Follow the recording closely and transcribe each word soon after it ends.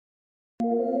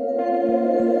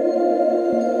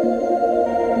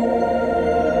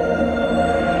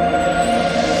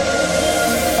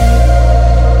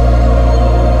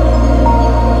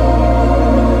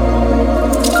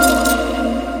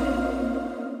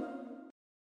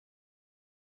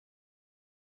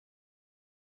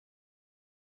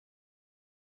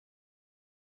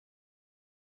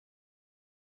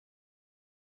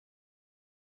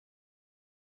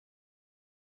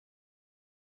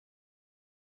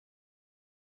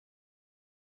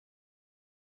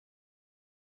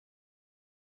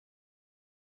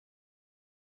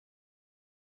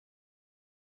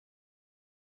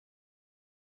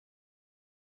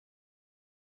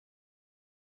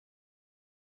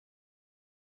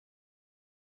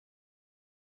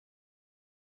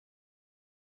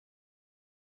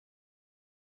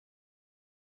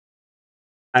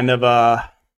kind of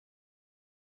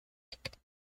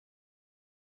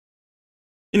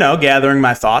gathering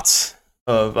my thoughts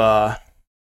of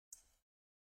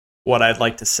what I'd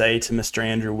like to say to Mr.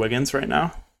 Andrew Wiggins right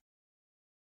now.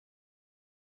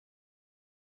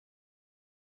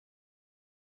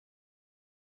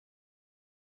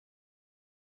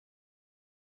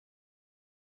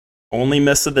 Only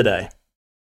miss of the day.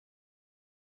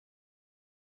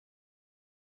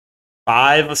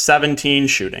 5 of 17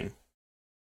 shooting.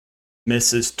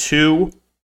 Misses 2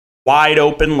 wide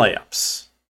open layups.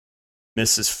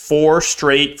 Misses 4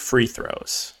 straight free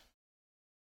throws.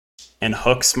 And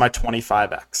hooks my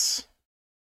 25x.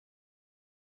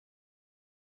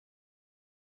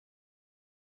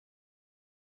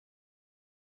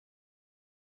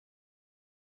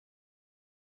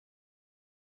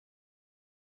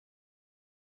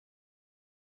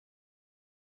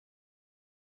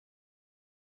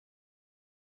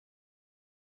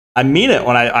 I mean it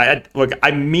when I look.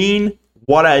 I mean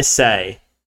what I say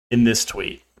in this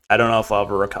tweet. I don't know if I'll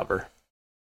ever recover.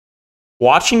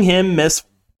 Watching him miss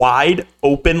wide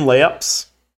open layups,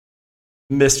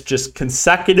 miss just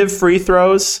consecutive free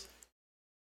throws.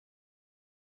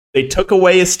 They took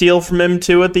away a steal from him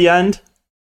too at the end.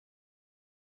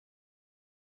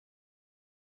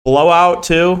 Blowout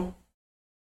too.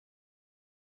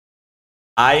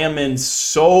 I am in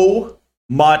so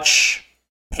much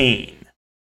pain.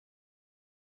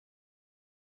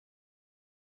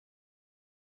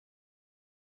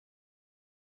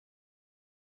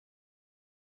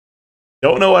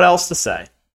 Don't know what else to say,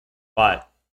 but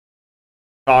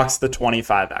talks the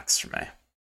 25x for me.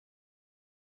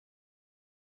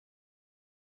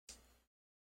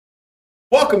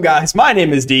 Welcome, guys. My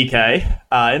name is DK.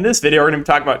 In this video, we're going to be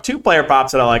talking about 2 player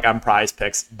props that I like on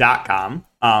Prizepicks.com.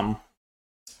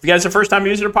 If you guys are first time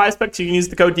users of Prizepicks, you can use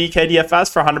the code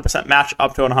DKDFS for 100% match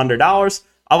up to $100.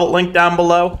 I'll have a link down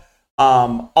below.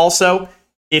 Also,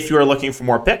 if you are looking for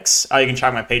more picks, you can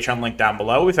check my Patreon link down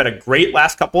below. We've had a great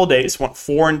last couple of days. Went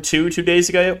 4-2 2 days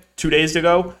ago. 2 days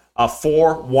ago.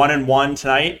 4-1-1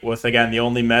 tonight. With again the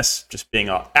only miss just being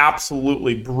an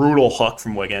absolutely brutal hook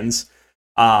from Wiggins.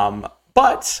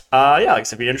 But like I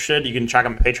said, if you're interested, you can check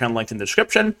out my Patreon link in the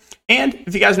description. And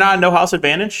if you guys are not on No House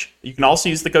Advantage, you can also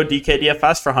use the code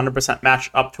DKDFS for 100%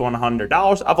 match up to $100.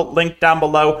 I'll have a link down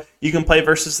below. You can play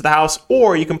versus the house,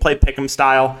 or you can play Pick'em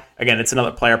style. Again, it's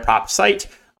another player prop site.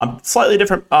 Slightly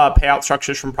different payout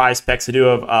structures from Prizepicks. I do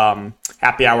have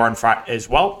happy hour on Friday as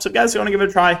well. So guys, if you want to give it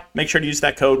a try, make sure to use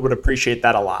that code. Would appreciate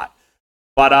that a lot.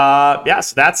 But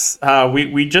so that's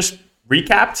we just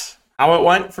recapped how it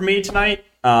went for me tonight.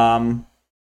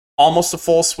 Almost a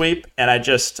full sweep, and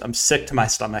I'm sick to my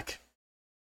stomach.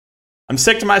 I'm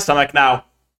sick to my stomach. Now,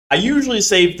 I usually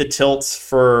save the tilts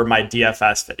for my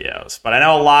DFS videos, but I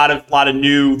know a lot of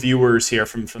new viewers here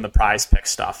from the Prizepicks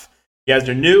stuff. You guys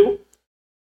are new.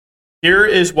 Here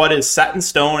is what is set in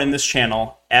stone in this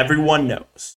channel. Everyone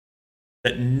knows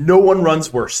that no one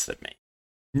runs worse than me.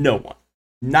 No one.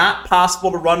 Not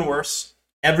possible to run worse.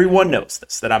 Everyone knows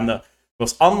this, that I'm the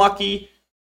most unlucky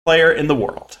player in the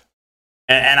world.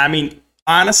 And I mean,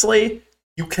 honestly,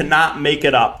 you cannot make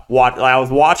it up. I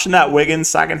was watching that Wiggins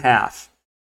second half.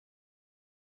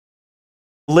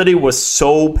 Liddy was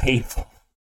so painful.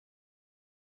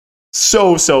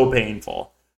 So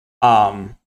painful.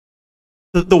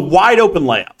 The wide open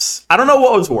layups. I don't know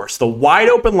what was worse, the wide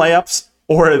open layups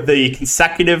or the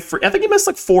consecutive I think he missed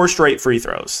like 4 straight free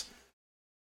throws.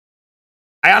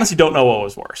 I honestly don't know what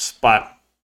was worse, but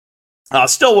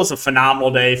still was a phenomenal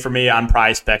day for me on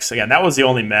Prizepicks. Again, that was the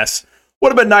only miss. Would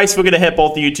have been nice if we could have hit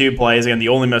both the YouTube plays. Again, the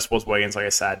only miss was Wiggins, like I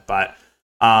said. But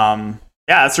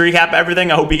let's recap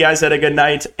everything. I hope you guys had a good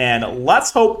night, and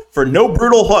let's hope for no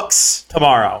brutal hooks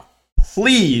tomorrow.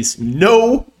 Please,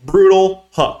 no brutal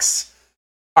hooks.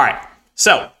 All right,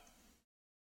 so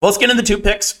let's get into 2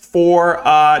 picks for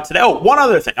today. Oh, one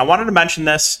other thing. I wanted to mention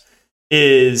this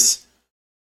is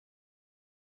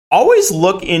always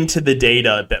look into the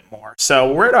data a bit more.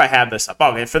 So where do I have this up?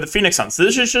 Okay, for the Phoenix Suns.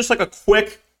 This is just like a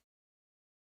quick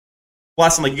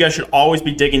lesson. Like, you guys should always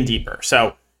be digging deeper.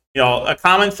 So, a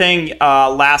common thing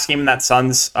last game in that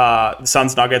the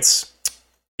Suns Nuggets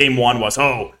game 1 was,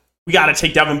 we got to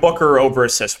take Devin Booker over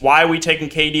assists. Why are we taking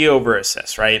KD over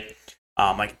assists, right?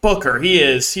 Like Booker,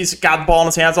 he's got the ball in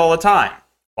his hands all the time.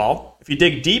 Well, if you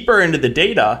dig deeper into the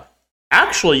data,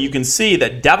 actually you can see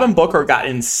that Devin Booker got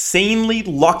insanely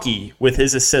lucky with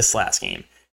his assists last game.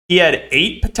 He had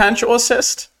 8 potential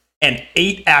assists and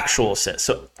 8 actual assists.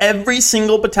 So every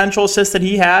single potential assist that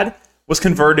he had was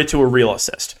converted to a real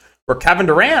assist. Where Kevin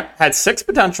Durant had 6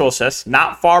 potential assists,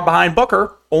 not far behind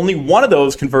Booker, only one of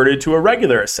those converted to a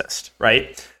regular assist,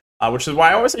 right? which is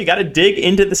why I always say you got to dig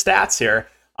into the stats here.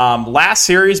 Last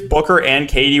series, Booker and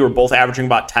KD were both averaging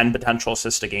about 10 potential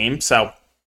assists a game. So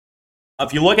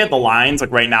if you look at the lines,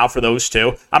 like right now for those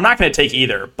two, I'm not going to take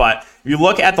either. But if you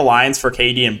look at the lines for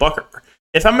KD and Booker,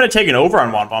 if I'm going to take an over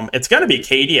on one of them, it's going to be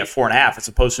KD at 4.5 as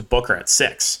opposed to Booker at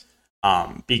 6.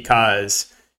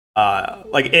 Because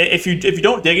like if you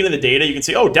don't dig into the data, you can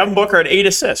see, oh, Devin Booker had 8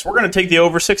 assists. We're going to take the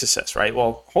over 6 assists, right?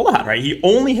 Well, hold on, right? He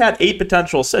only had 8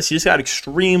 potential assists. He just got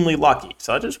extremely lucky.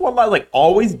 So I just want to like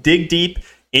always dig deep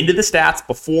into the stats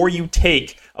before you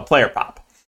take a player prop.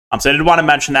 So I did want to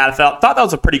mention that. I thought that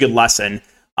was a pretty good lesson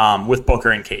with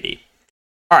Booker and KD.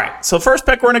 All right, so first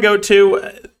pick we're going to go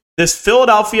to, this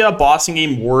Philadelphia-Boston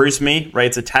game worries me, right?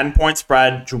 It's a 10-point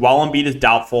spread. Joel Embiid is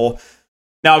doubtful.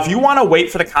 Now, if you want to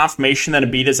wait for the confirmation that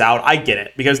Embiid is out, I get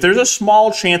it, because there's a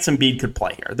small chance Embiid could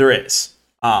play here. There is.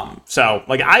 So,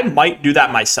 like, I might do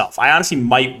that myself. I honestly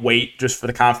might wait just for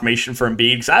the confirmation for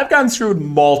Embiid, because I've gotten screwed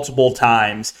multiple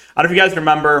times. I don't know if you guys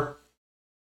remember,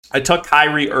 I took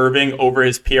Kyrie Irving over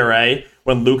his PRA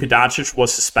when Luka Doncic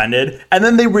was suspended, and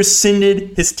then they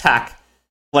rescinded his tech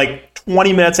like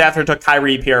 20 minutes after I took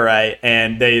Kyrie PRA,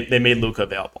 and they made Luka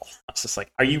available. I was just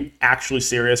like, are you actually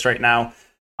serious right now?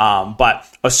 But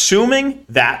assuming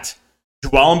that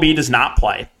Joel Embiid does not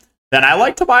play, then I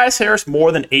like Tobias Harris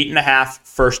more than 8.5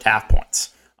 first half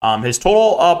points. His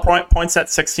total points at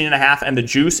 16.5, and the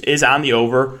juice is on the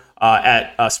over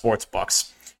at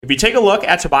Sportsbooks. If you take a look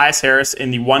at Tobias Harris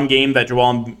in the one game that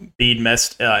Joel Embiid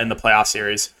missed in the playoff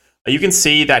series, you can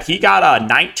see that he got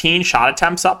 19 shot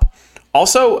attempts up.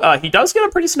 Also, he does get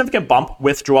a pretty significant bump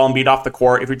with Joel Embiid off the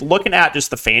court. If you're looking at just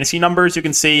the fantasy numbers, you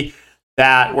can see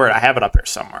that, where I have it up here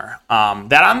somewhere,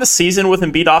 that on the season with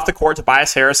Embiid off the court,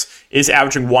 Tobias Harris is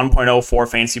averaging 1.04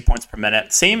 fantasy points per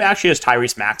minute. Same actually as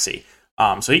Tyrese Maxey.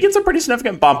 So he gets a pretty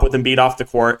significant bump with Embiid off the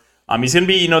court. He's going to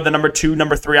be, the number 2,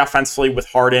 number 3 offensively with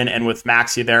Harden and with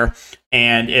Maxey there.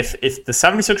 And if the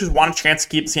 76ers want a chance to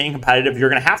keep staying competitive, you're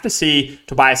going to have to see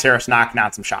Tobias Harris knocking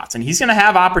down some shots. And he's going to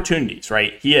have opportunities,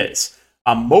 right? He is.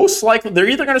 Most likely, they're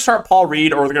either going to start Paul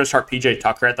Reed or they're going to start PJ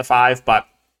Tucker at the 5. But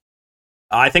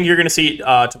I think you're going to see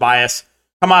Tobias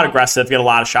come out aggressive, get a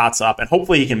lot of shots up, and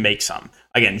hopefully he can make some.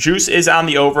 Again, juice is on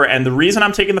the over. And the reason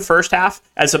I'm taking the first half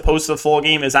as opposed to the full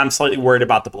game is I'm slightly worried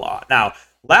about the blowout. Now,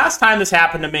 last time this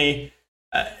happened to me,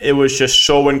 it was just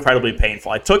so incredibly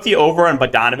painful. I took the over on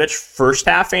Bogdanovich first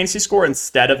half fantasy score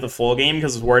instead of the full game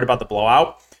because I was worried about the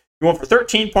blowout. He went for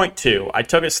 13.2. I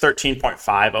took his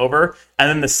 13.5 over. And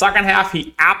then the second half,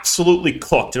 he absolutely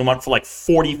cooked and went for like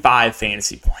 45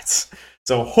 fantasy points.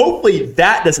 So hopefully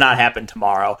that does not happen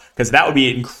tomorrow, because that would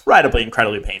be incredibly,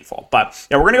 incredibly painful. But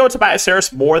yeah, we're going to go to Tobias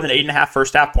Harris more than 8.5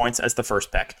 first half points as the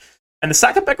first pick. And the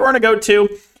second pick we're going to go to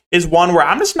is one where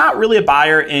I'm just not really a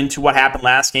buyer into what happened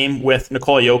last game with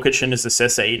Nikola Jokic and his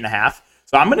assists at 8.5.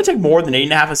 So I'm going to take more than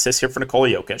 8.5 assists here for Nikola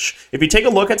Jokic. If you take a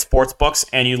look at Sportsbooks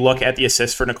and you look at the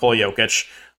assists for Nikola Jokic,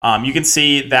 you can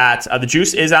see that the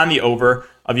juice is on the over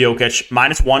of Jokic,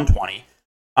 minus 120.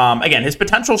 Again, his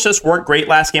potential assists weren't great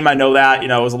last game. I know that. It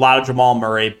was a lot of Jamal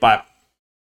Murray, but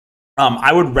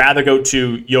I would rather go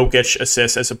to Jokic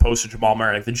assists as opposed to Jamal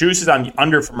Murray. Like, the juice is on the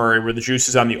under for Murray, where the juice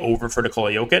is on the over for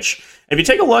Nikola Jokic. If you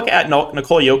take a look at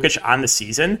Nikola Jokic on the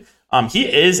season,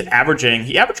 he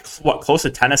averaged close to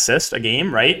 10 assists a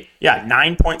game, right? Yeah,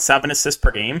 9.7 assists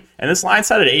per game, and this line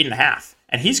set at 8.5.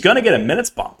 And he's going to get a minutes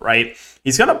bump, right?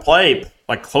 He's going to play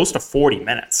like close to 40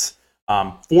 minutes.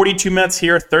 42 minutes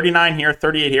here, 39 here,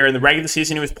 38 here. In the regular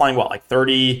season, he was playing, like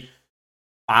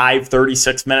 35,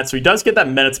 36 minutes. So he does get that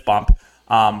minutes bump,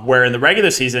 where in the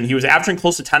regular season, he was averaging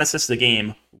close to 10 assists a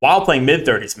game while playing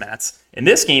mid-30s minutes. In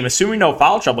this game, assuming no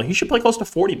foul trouble, he should play close to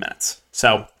 40 minutes.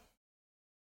 So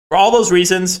for all those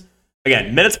reasons,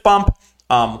 again, minutes bump.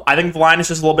 I think the line is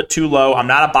just a little bit too low. I'm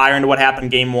not a buyer into what happened in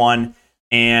game 1,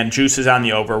 and juice is on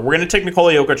the over. We're going to take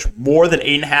Nikola Jokic more than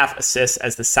 8.5 assists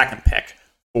as the second pick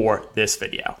for this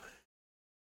video.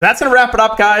 That's going to wrap it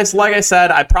up, guys. Like I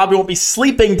said, I probably won't be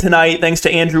sleeping tonight thanks to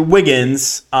Andrew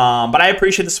Wiggins, but I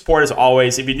appreciate the support as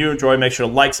always. If you do enjoy, make sure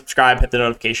to like, subscribe, hit the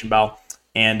notification bell,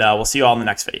 and we'll see you all in the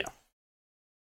next video.